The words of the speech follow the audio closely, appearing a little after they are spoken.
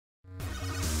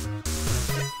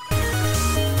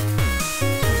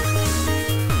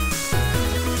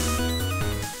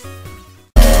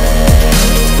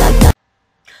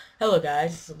Hello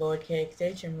guys, this is Lord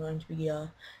KXH. I'm going to be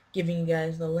giving you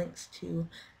guys the links to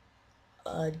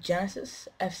Genesis,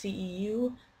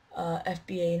 FCEU,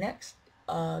 FBA Next,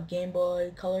 Game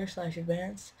Boy Color /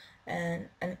 Advance, and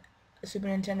Super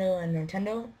Nintendo and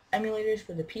Nintendo emulators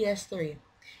for the PS3.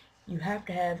 You have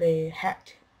to have a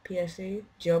hacked PS3,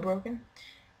 jailbroken.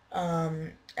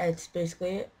 It's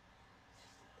basically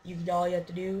it. All you have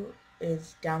to do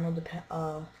is download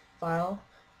the file,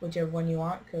 whichever one you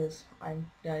want, because I'm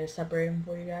gonna separate them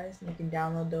for you guys, and you can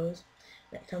download those.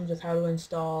 It comes with how to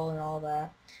install and all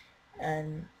that,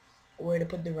 and where to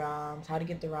put the ROMs, how to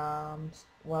get the ROMs,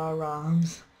 what are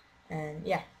ROMs, and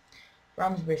yeah,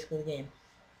 ROMs is basically the game.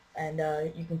 And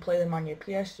you can play them on your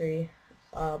PS3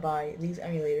 by these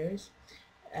emulators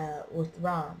with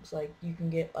ROMs. Like you can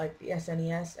get like the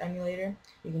SNES emulator.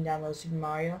 You can download Super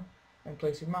Mario and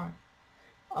play Super Mario.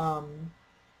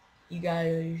 You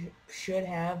guys should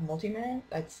have Multiman.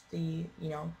 That's the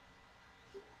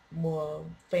more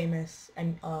famous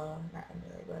and not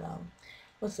emulator, but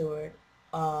what's the word?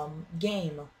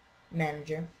 Game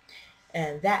manager,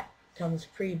 and that comes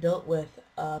pre-built with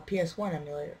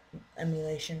PS1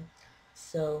 emulation.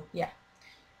 So yeah,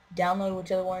 download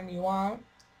whichever one you want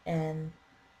and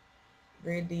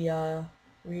read the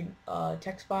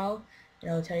text file,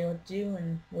 and it'll tell you what to do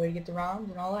and where to get the ROMs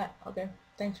and all that. Okay,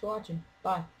 thanks for watching.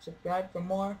 Bye. Subscribe for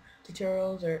more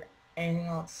tutorials or anything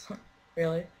else.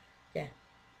 Really? Okay.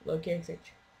 Low KXH.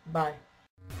 Bye.